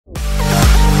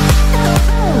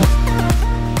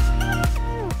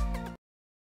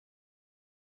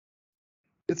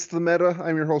It's the meta.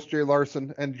 I'm your host, Jay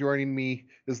Larson, and joining me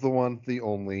is the one, the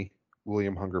only,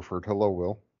 William Hungerford. Hello,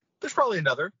 Will. There's probably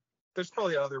another. There's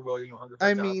probably other William I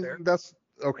Hungerfords out mean, there. that's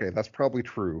okay. That's probably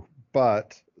true,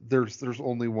 but there's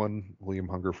only one William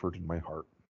Hungerford in my heart.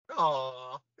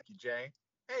 Aw, thank you, Jay.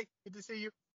 Hey, good to see you.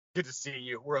 Good to see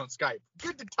you. We're on Skype.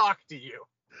 Good to talk to you.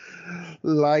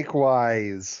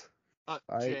 Likewise.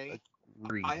 Jay,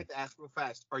 agree. I have to ask real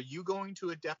fast. Are you going to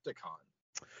Adepticon?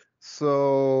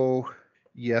 So,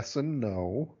 yes and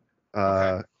no.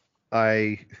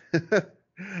 Okay.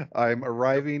 I'm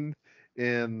arriving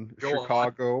in Go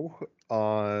Chicago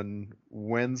on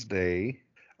Wednesday.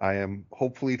 I am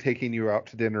hopefully taking you out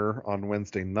to dinner on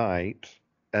Wednesday night,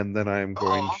 and then I'm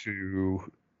going Aw.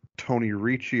 to Tony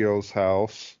Riccio's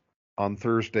house on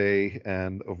Thursday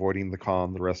and avoiding the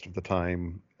con the rest of the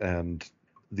time and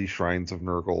the shrines of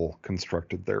Nurgle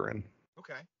constructed therein.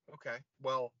 Okay.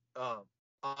 Well,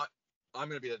 I'm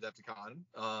going to be at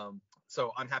Adepticon.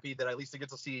 So I'm happy that at least I get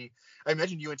to see. I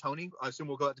imagine you and Tony. I assume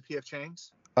we'll go out to PF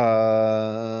Chang's.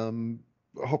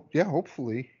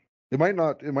 Hopefully. It might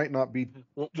not be.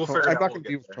 We'll figure it out. I'm not We'll going to get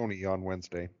be with there. Tony on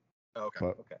Wednesday.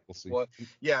 Okay. We'll see. Well,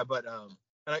 yeah, but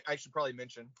and I should probably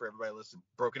mention for everybody listening,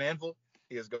 Broken Anvil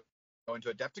is going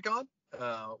to Adepticon.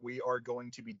 We are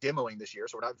going to be demoing this year,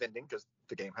 so we're not vending because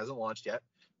the game hasn't launched yet.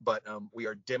 But we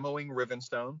are demoing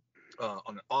Rivenstone on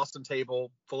an awesome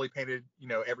table, fully painted,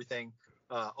 everything,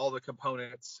 all the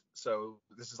components. So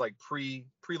this is like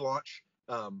pre-launch.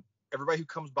 Everybody who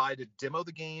comes by to demo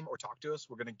the game or talk to us,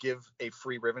 we're going to give a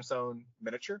free Rivenstone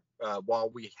miniature while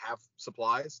we have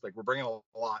supplies. Like, we're bringing a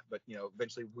lot, but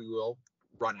eventually we will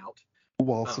run out.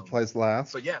 While supplies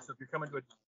last. But yeah, so if you're coming to it,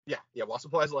 yeah, while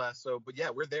supplies last. So, but yeah,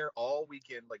 we're there all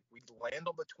weekend. Like, we land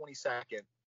on the 22nd,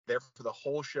 there for the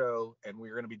whole show, and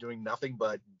we're going to be doing nothing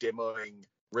but demoing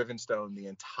Rivenstone the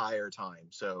entire time.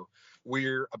 So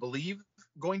we're, I believe,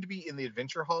 going to be in the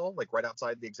Adventure Hall, like right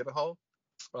outside the exhibit hall.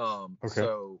 Okay.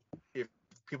 So if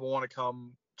people want to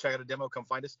come check out a demo, come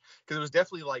find us, because it was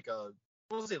definitely like I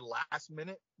won't say last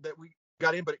minute that we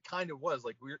got in, but it kind of was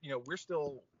like we're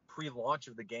still pre-launch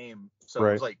of the game, so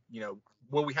It was like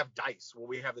will we have dice? Will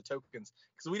we have the tokens?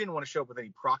 Because we didn't want to show up with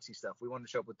any proxy stuff. We wanted to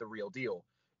show up with the real deal,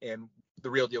 and the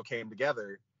real deal came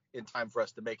together in time for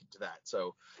us to make it to that.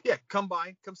 So yeah, come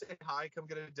by, come say hi, come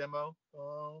get a demo,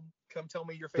 come tell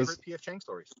me your favorite PF Chang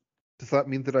stories. Does that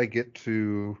mean that I get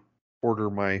to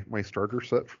order my starter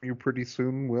set from you pretty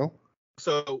soon, Will?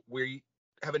 So we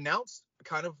have announced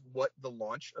kind of what the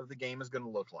launch of the game is going to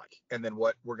look like, and then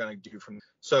what we're going to do from there.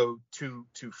 So to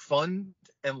fund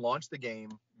and launch the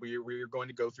game, we're going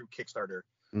to go through Kickstarter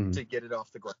to get it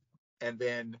off the ground, and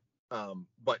then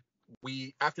but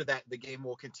we, after that, the game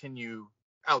will continue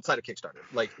outside of Kickstarter.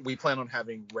 Like, we plan on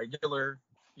having regular,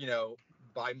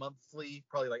 bi-monthly,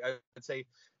 probably, like, I would say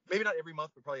maybe not every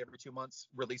month, but probably every 2 months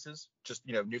releases, just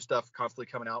new stuff constantly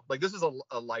coming out. Like, this is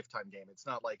a lifetime game. It's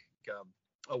not like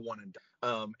a one and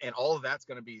done. And all of that's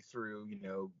going to be through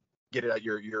get it at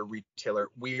your retailer.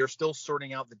 We are still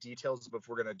sorting out the details of if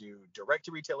we're going to do direct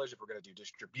to retailers, if we're going to do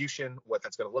distribution, what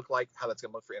that's going to look like, how that's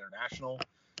going to look for international.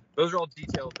 Those are all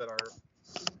details that our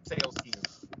sales team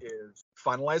is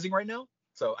finalizing right now.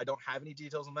 So I don't have any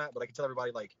details on that, but I can tell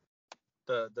everybody, like,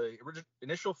 the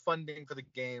initial funding for the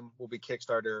game will be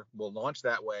Kickstarter. We'll launch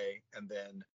that way, and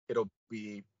then it'll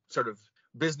be sort of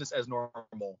business as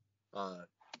normal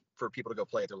for people to go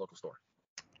play at their local store.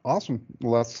 Awesome.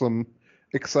 Well, that's some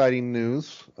exciting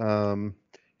news.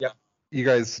 Yeah. You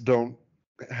guys don't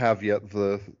have yet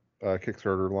the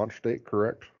Kickstarter launch date,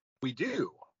 correct? We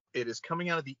do. It is coming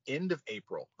out at the end of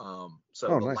April. The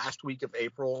nice. last week of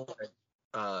April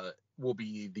will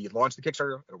be the launch of the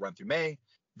Kickstarter. It'll run through May.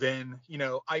 Then,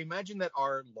 I imagine that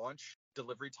our launch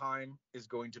delivery time is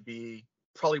going to be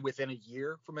probably within a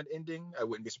year from it ending. I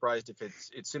wouldn't be surprised if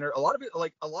it's sooner. A lot of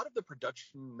the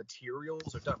production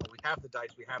materials are done. Like, we have the dice,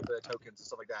 we have the tokens and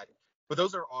stuff like that. But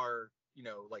those are our,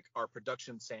 like, our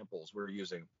production samples we're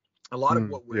using. A lot of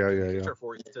what we're doing Kickstarter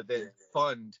for is to then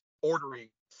fund ordering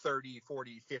 30,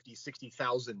 40, 50,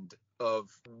 60,000 of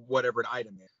whatever an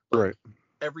item is. Like, right.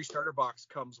 Every starter box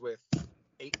comes with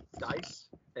 8 dice.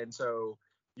 And so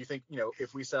you think,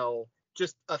 if we sell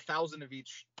just 1,000 of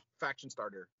each faction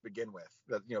starter to begin with,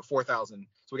 4,000,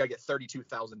 so we got to get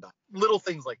 32,000 dice. Little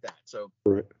things like that. So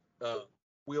right.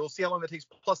 We'll see how long that takes,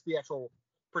 plus the actual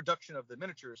production of the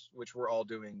miniatures, which we're all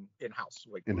doing in-house.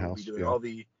 Like, in-house, we'll be doing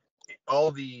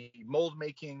all the mold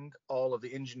making, all of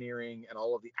the engineering, and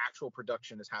all of the actual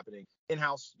production is happening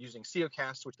in-house using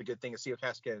CeoCast, which the good thing is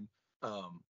CeoCast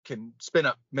can spin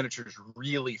up miniatures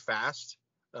really fast.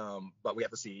 But we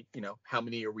have to see, how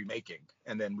many are we making,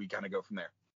 and then we kind of go from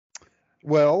there.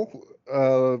 Well,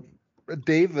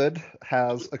 David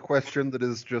has a question that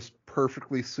is just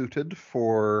perfectly suited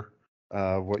for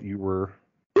what you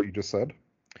just said.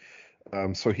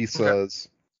 So he Okay. says,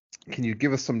 can you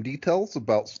give us some details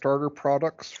about starter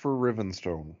products for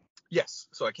Rivenstone? Yes.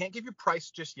 So I can't give you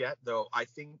price just yet, though. I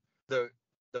think the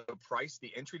price,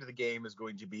 the entry to the game is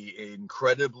going to be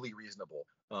incredibly reasonable.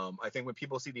 I think when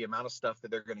people see the amount of stuff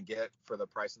that they're going to get for the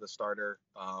price of the starter,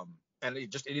 and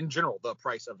just in general, the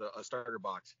price of a starter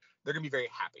box, they're going to be very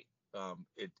happy.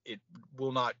 It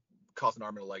will not cost an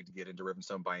arm and a leg to get into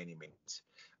Rivenstone by any means.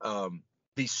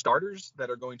 The starters that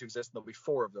are going to exist, and there'll be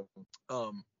 4 of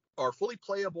them, are fully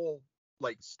playable,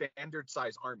 like standard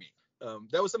size army.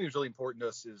 That was something that was really important to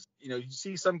us. Is you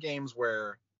see some games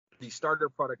where the starter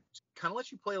product kind of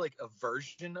lets you play like a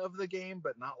version of the game,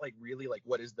 but not like really like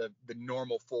what is the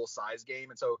normal full size game.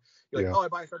 And so you're like, Yeah. oh, I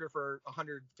buy a starter for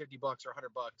 $150 or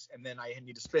 $100, and then I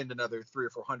need to spend another 300 or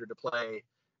 400 to play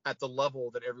at the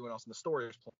level that everyone else in the store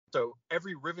is playing. So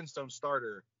every Rivenstone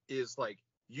starter is like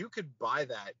you could buy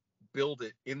that, build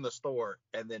it in the store,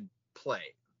 and then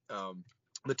play.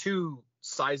 The 2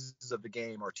 sizes of the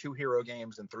game are 2 hero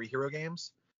games and 3 hero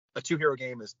games. A 2 hero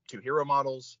game is 2 hero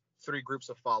models, 3 groups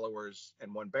of followers,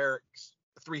 and 1 barracks.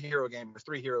 A 3 hero game is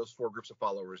 3 heroes, 4 groups of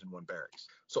followers, and 1 barracks.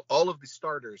 So all of the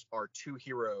starters are 2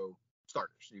 hero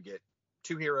starters. You get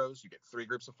 2 heroes, you get 3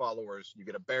 groups of followers, you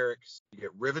get a barracks, you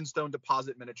get Rivenstone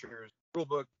deposit miniatures,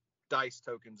 rulebook, dice,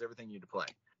 tokens, everything you need to play.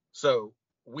 So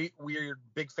we're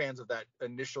big fans of that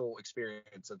initial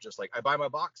experience of just like, I buy my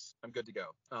box, I'm good to go.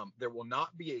 There will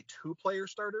not be a 2-player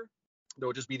starter. There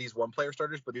will just be these 1-player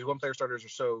starters, but these 1-player starters are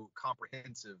so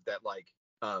comprehensive that like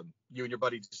you and your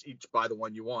buddy just each buy the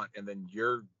one you want, and then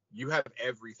you have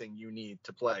everything you need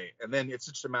to play. And then it's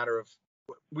just a matter of,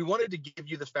 we wanted to give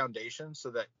you this foundation so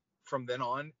that from then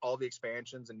on, all the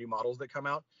expansions and new models that come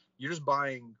out, you're just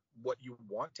buying what you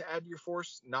want to add to your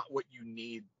force, not what you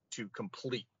need to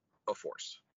complete a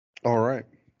force. All right.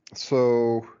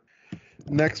 So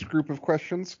next group of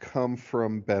questions come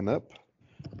from Bennett.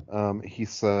 He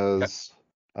says,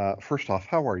 first off,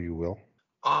 how are you, Will?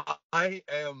 I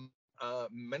am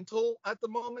mental at the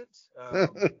moment.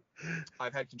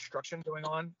 I've had construction going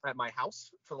on at my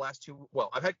house for the last 2. Well,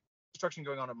 I've had construction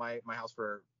going on at my house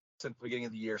since the beginning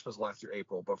of the year, supposed to last through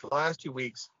April. But for the last 2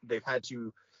 weeks, they've had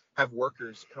to have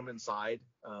workers come inside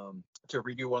to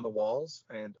redo one of the walls.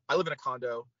 And I live in a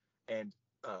condo, and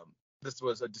this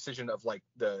was a decision of like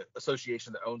the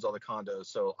association that owns all the condos.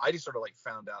 So I just sort of like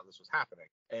found out this was happening.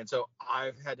 And so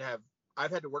I've had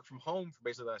to work from home for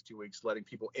basically the last 2 weeks, letting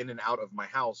people in and out of my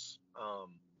house,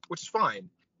 which is fine.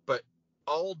 But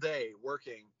all day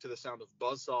working to the sound of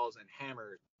buzzsaws and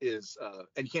hammers is,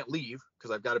 and you can't leave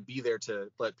because I've got to be there to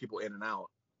let people in and out,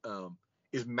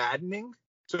 is maddening.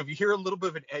 So if you hear a little bit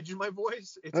of an edge in my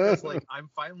voice, it's because like I'm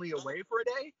finally away for a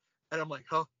day, and I'm like,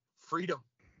 oh, freedom.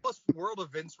 Plus, world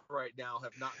events right now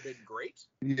have not been great.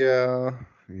 Yeah.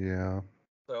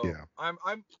 So Yeah.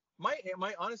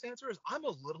 my honest answer is I'm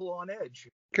a little on edge.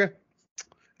 Okay.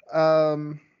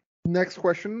 Next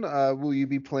question. Will you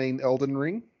be playing Elden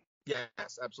Ring?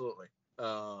 Yes, absolutely.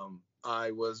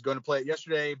 I was going to play it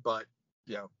yesterday, but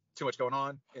too much going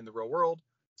on in the real world.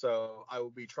 So I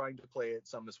will be trying to play it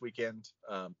some this weekend.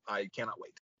 I cannot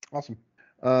wait. Awesome.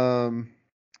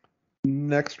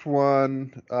 Next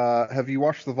one. Have you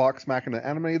watched the Vox Machina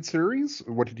animated series?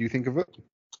 What did you think of it?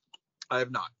 I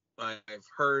have not. I've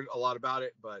heard a lot about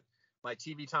it, but my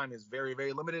TV time is very,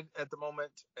 very limited at the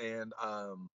moment. And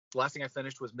the last thing I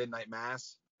finished was Midnight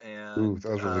Mass. And Ooh, that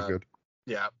was really good.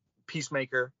 Yeah,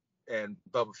 Peacemaker and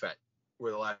Boba Fett were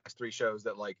the last 3 shows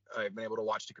that like I've been able to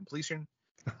watch to completion.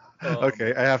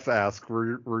 Okay, I have to ask,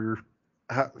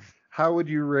 how would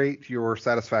you rate your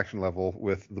satisfaction level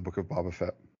with the Book of Boba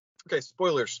Fett? Okay,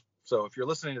 spoilers. So if you're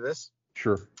listening to this,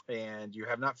 sure, and you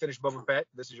have not finished Boba Fett,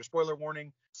 this is your spoiler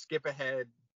warning. Skip ahead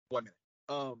 1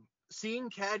 minute. Seeing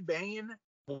Cad Bane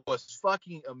was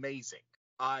fucking amazing.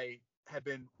 I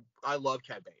love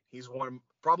Cad Bane. He's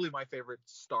probably my favorite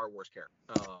Star Wars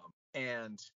character.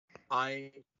 And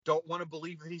I don't want to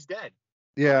believe that he's dead.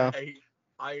 Yeah.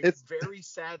 It's very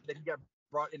sad that he got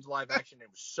brought into live action. It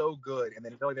was so good, and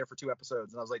then he's only there for 2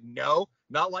 episodes, and I was like, no,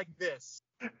 not like this.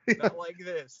 Not like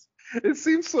this. It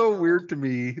seems so weird to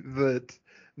me that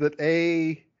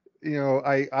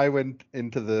I went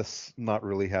into this not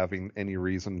really having any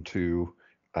reason to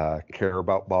care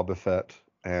about Boba Fett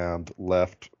and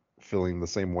left feeling the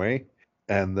same way,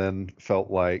 and then felt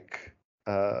like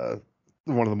one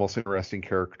of the most interesting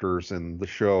characters in the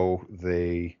show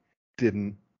they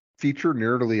didn't feature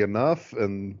nearly enough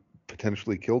and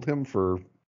potentially killed him for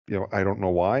I don't know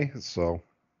why. So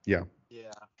yeah.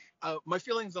 My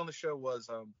feelings on the show was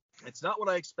it's not what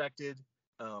I expected.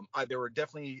 There were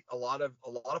definitely a lot of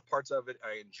parts of it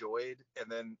I enjoyed,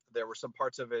 and then there were some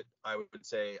parts of it I would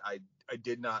say I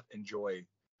did not enjoy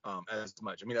as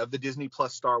much. I mean, of the Disney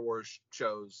Plus Star Wars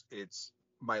shows, it's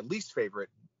my least favorite,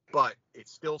 but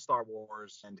it's still Star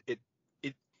Wars, and it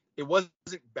wasn't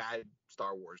bad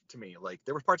Star Wars to me. Like,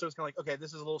 there were parts I was kind of like, okay,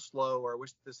 this is a little slow, or I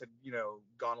wish this had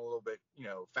gone a little bit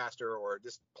faster, or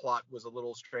this plot was a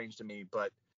little strange to me.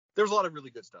 But there was a lot of really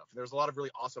good stuff. There's a lot of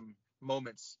really awesome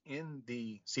moments in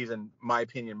the season. My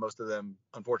opinion, most of them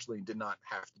unfortunately did not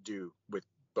have to do with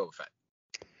Boba Fett.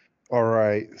 All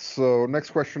right. So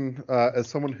next question, as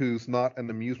someone who's not an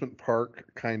amusement park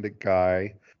kind of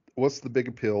guy, what's the big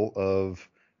appeal of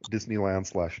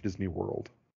Disneyland / Disney World?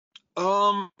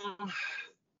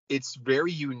 It's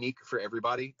very unique for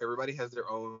everybody. Everybody has their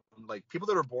own, like, people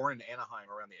that are born in Anaheim,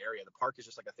 around the area, the park is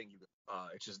just like a thing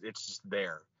it's just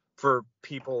there. For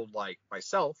people like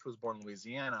myself, who was born in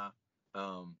Louisiana,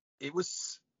 it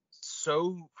was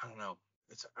so, I don't know.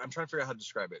 I'm trying to figure out how to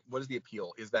describe it. What is the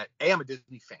appeal? Is that I'm a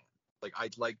Disney fan. Like, I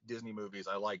like Disney movies.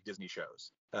 I like Disney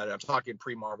shows. I'm talking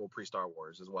pre-Marvel, pre-Star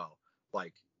Wars as well.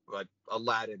 Like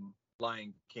Aladdin,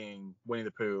 Lion King, Winnie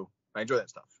the Pooh. I enjoy that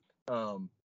stuff.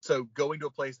 So going to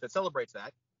a place that celebrates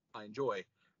that, I enjoy.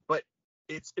 But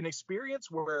it's an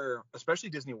experience where, especially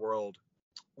Disney World,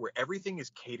 where everything is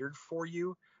catered for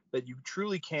you, that you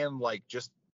truly can, like,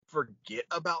 just forget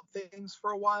about things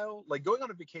for a while. Like, going on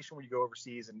a vacation where you go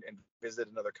overseas and visit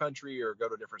another country or go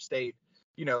to a different state,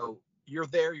 you're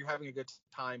there, you're having a good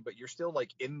time, but you're still,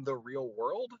 like, in the real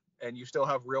world, and you still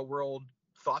have real world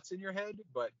thoughts in your head.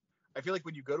 But I feel like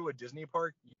when you go to a Disney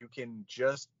park, you can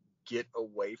just get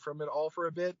away from it all for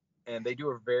a bit, and they do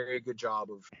a very good job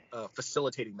of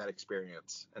facilitating that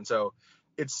experience. And so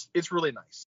it's really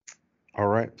nice. All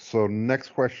right. So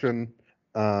next question.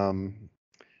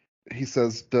 He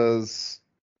says, does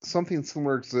something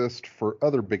similar exist for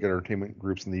other big entertainment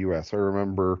groups in the U.S.? I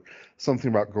remember something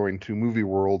about going to Movie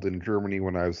World in Germany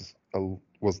when I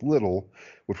was little,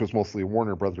 which was mostly a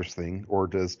Warner Brothers thing. Or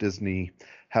does Disney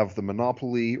have the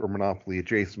monopoly or monopoly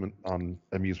adjacent on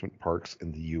amusement parks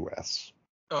in the U.S.?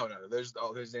 Oh no, there's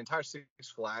the entire Six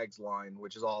Flags line,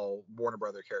 which is all Warner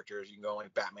Brother characters. You can go on,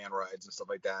 like, Batman rides and stuff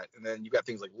like that, and then you've got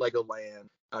things like Legoland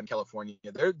out in California.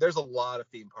 There's a lot of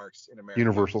theme parks in America.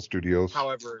 Universal Studios.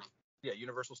 However, yeah,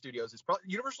 Universal Studios is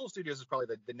probably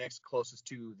the next closest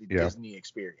to the Disney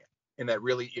experience, in that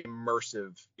really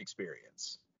immersive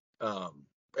experience. And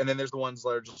then there's the ones that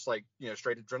are just like,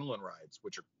 straight adrenaline rides,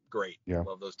 which are great. Yeah. I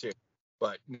love those too.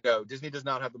 But no, Disney does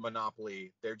not have the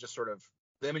monopoly. They're just sort of,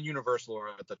 them and Universal are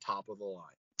at the top of the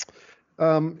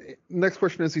line. Next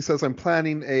question is, he says, I'm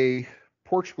planning a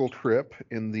Portugal trip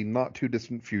in the not too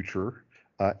distant future.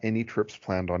 Any trips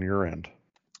planned on your end?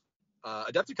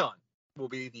 Adepticon will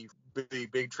be the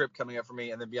big trip coming up for me,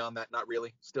 and then beyond that, not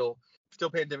really. Still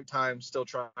pandemic time, still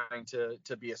trying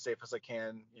to be as safe as I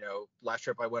can. Last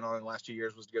trip I went on in the last 2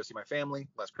 years was to go see my family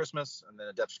last Christmas, and then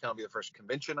Adepticon will be the first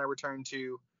convention I return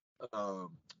to.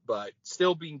 But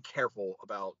still being careful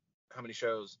about how many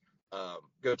shows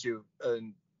go to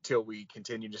until we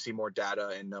continue to see more data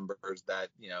and numbers that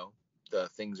the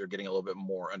things are getting a little bit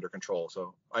more under control.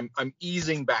 So I'm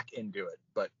easing back into it,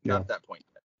 but not at that point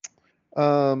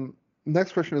yet.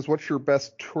 Next question is, what's your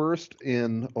best tourist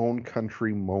in own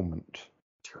country moment?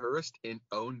 Tourist in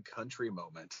own country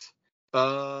moment.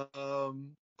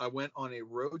 I went on a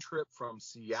road trip from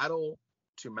Seattle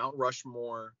to Mount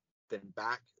Rushmore, then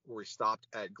back, where we stopped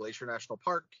at Glacier National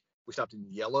Park. We stopped in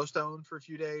Yellowstone for a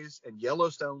few days, and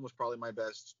Yellowstone was probably my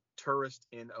best tourist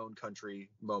in own country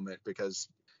moment, because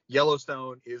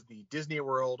Yellowstone is the Disney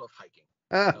World of hiking.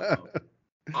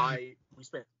 We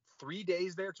spent 3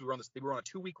 days there, because we were on a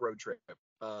 2-week road trip,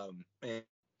 and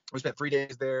we spent 3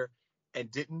 days there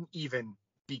and didn't even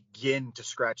begin to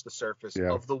scratch the surface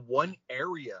of the one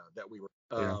area that we were,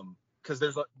 because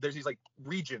there's these, like,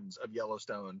 regions of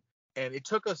Yellowstone, and it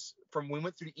took us, from when we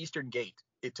went through the Eastern Gate,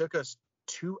 it took us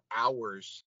 2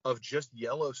 hours of just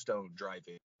Yellowstone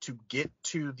driving to get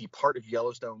to the part of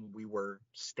Yellowstone we were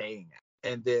staying at.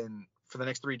 And then for the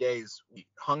next 3 days, we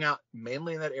hung out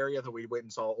mainly in that area that we went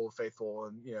and saw Old Faithful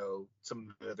and, some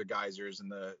of the other geysers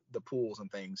and the pools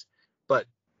and things. But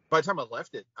by the time I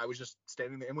left it, I was just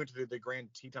standing there, and went to the Grand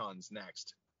Tetons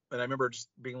next. And I remember just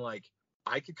being like,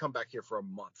 I could come back here for a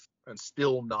month and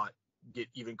still not get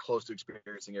even close to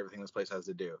experiencing everything this place has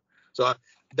to do. So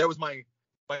that was my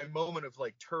moment of,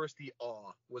 like, touristy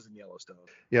awe, was in Yellowstone.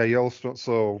 Yeah, Yellowstone.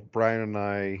 So Brian and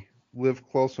I live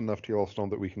close enough to Yellowstone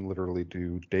that we can literally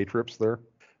do day trips there.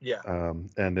 Yeah.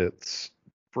 And it's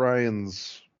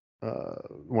Brian's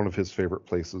one of his favorite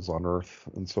places on Earth,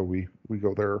 and so we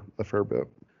go there a fair bit.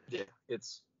 Yeah,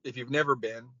 it's if you've never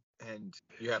been and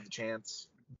you have the chance,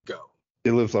 go.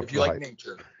 It lives up If to you the like hype.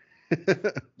 nature,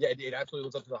 yeah, it absolutely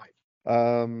lives up to the hype.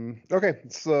 Okay,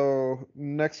 so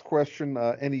next question.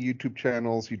 Any YouTube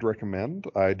channels you'd recommend?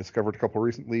 I discovered a couple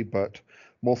recently, but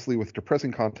mostly with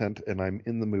depressing content, and I'm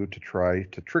in the mood to try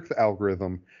to trick the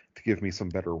algorithm to give me some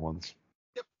better ones.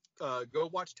 Yep. Go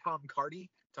watch Tom Cardy.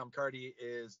 Tom Cardy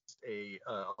is a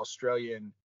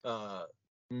Australian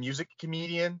music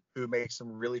comedian who makes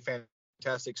some really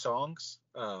fantastic songs.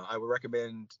 I would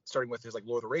recommend starting with his like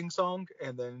Lord of the Rings song,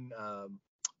 and then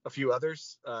a few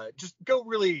others. Just go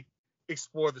really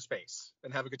explore the space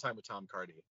and have a good time with Tom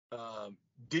Cardy.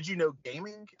 Did you know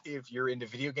gaming, if you're into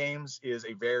video games, is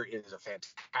a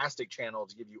fantastic channel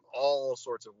to give you all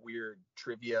sorts of weird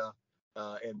trivia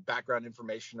and background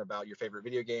information about your favorite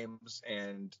video games,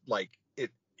 and like it.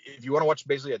 If you want to watch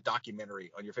basically a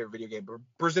documentary on your favorite video game,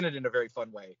 presented in a very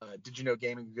fun way. Did you know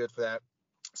gaming is good for that?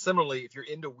 Similarly, if you're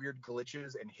into weird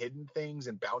glitches and hidden things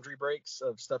and boundary breaks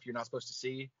of stuff you're not supposed to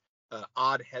see,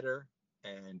 Odd Header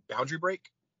and Boundary Break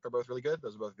are both really good.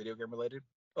 Those are both video game related.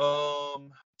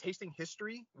 Tasting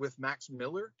History with Max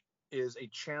Miller is a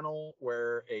channel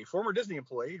where a former Disney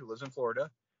employee who lives in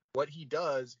Florida, what he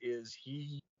does is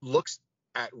he looks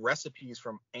at recipes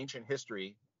from ancient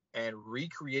history and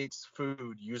recreates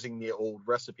food using the old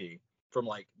recipe from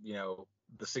like,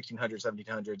 the 1600s,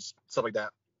 1700s, stuff like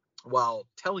that, while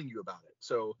telling you about it.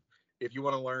 So if you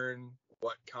want to learn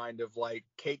what kind of like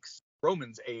cakes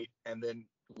Romans ate and then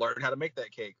learn how to make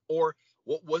that cake, or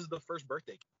what was the first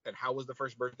birthday cake and how was the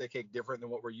first birthday cake different than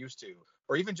what we're used to,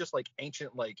 or even just like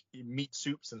ancient like meat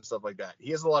soups and stuff like that.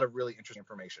 He has a lot of really interesting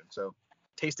information. So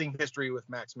Tasting History with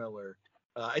Max Miller,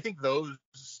 I think those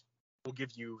will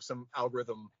give you some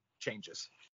algorithm changes.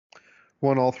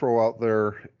 One I'll throw out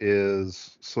there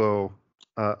is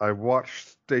I watched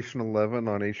Station 11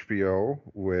 on HBO,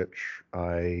 which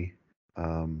I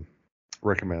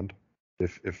recommend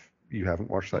if you haven't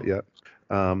watched that yet.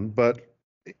 But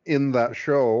in that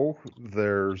show,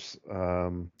 there's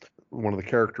one of the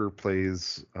character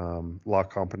plays La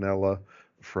Campanella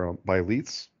by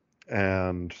Leeds,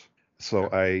 and so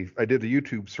I did a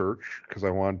YouTube search because I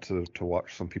wanted to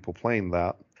watch some people playing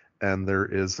that, and there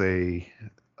is a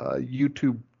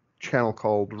YouTube channel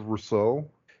called Rousseau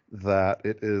that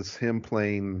it is him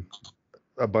playing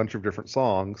a bunch of different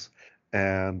songs,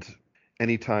 and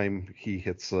anytime he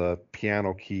hits a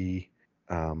piano key,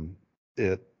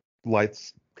 it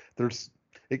lights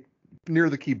near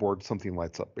the keyboard something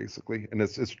lights up basically, and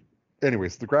it's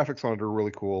anyways, the graphics on it are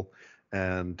really cool,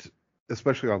 and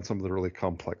especially on some of the really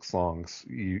complex songs,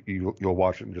 you'll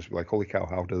watch it and just be like, holy cow,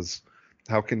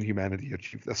 how can humanity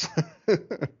achieve this?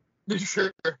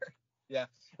 Sure. Yeah,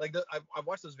 like I've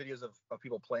watched those videos of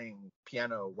people playing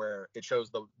piano where it shows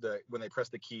the when they press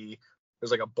the key,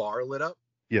 there's like a bar lit up.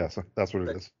 Yes, that's what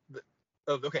it is.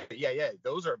 Oh, okay, yeah,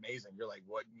 those are amazing. You're like,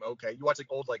 what? Okay, you watch like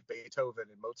old like Beethoven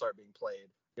and Mozart being played.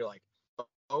 You're like,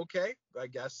 okay, I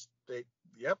guess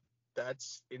yep,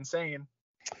 that's insane.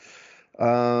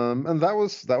 And that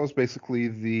was basically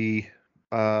the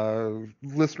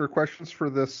listener questions for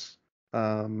this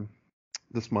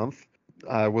month.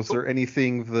 Was there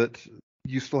anything that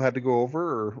you still had to go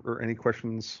over, or any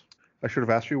questions I should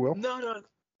have asked you, Will? No.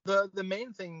 The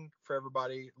main thing for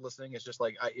everybody listening is just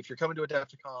like, if you're coming to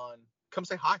Adapticon, come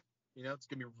say hi. It's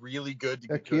gonna be really good to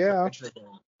get to a convention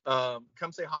again.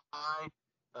 Come say hi.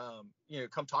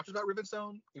 Come talk to us about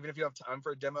Ribbonstone. Even if you have time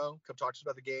for a demo, come talk to us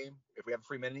about the game. If we have a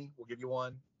free mini, we'll give you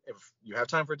one. If you have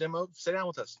time for a demo, sit down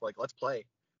with us. Like, let's play.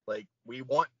 Like, we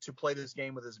want to play this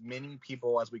game with as many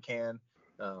people as we can.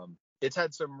 It's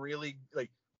had some really,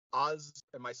 like, Oz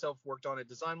and myself worked on it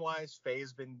design-wise.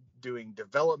 Faye's been doing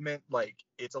development. Like,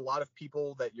 it's a lot of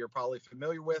people that you're probably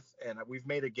familiar with, and we've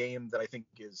made a game that I think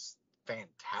is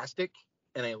fantastic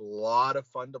and a lot of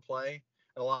fun to play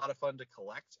and a lot of fun to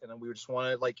collect. And then we just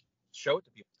want to, like, show it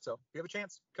to people. So if you have a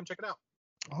chance, come check it out.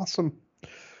 Awesome.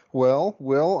 Well,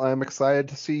 Will, I'm excited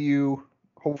to see you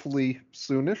hopefully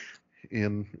soonish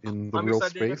in the real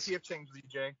space. I'm excited to have changed with you,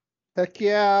 Jay. Heck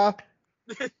yeah.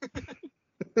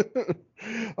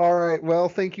 All right. Well,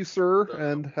 thank you, sir,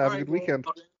 and have a good weekend.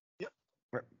 Yep.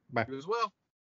 Right, bye. You as well.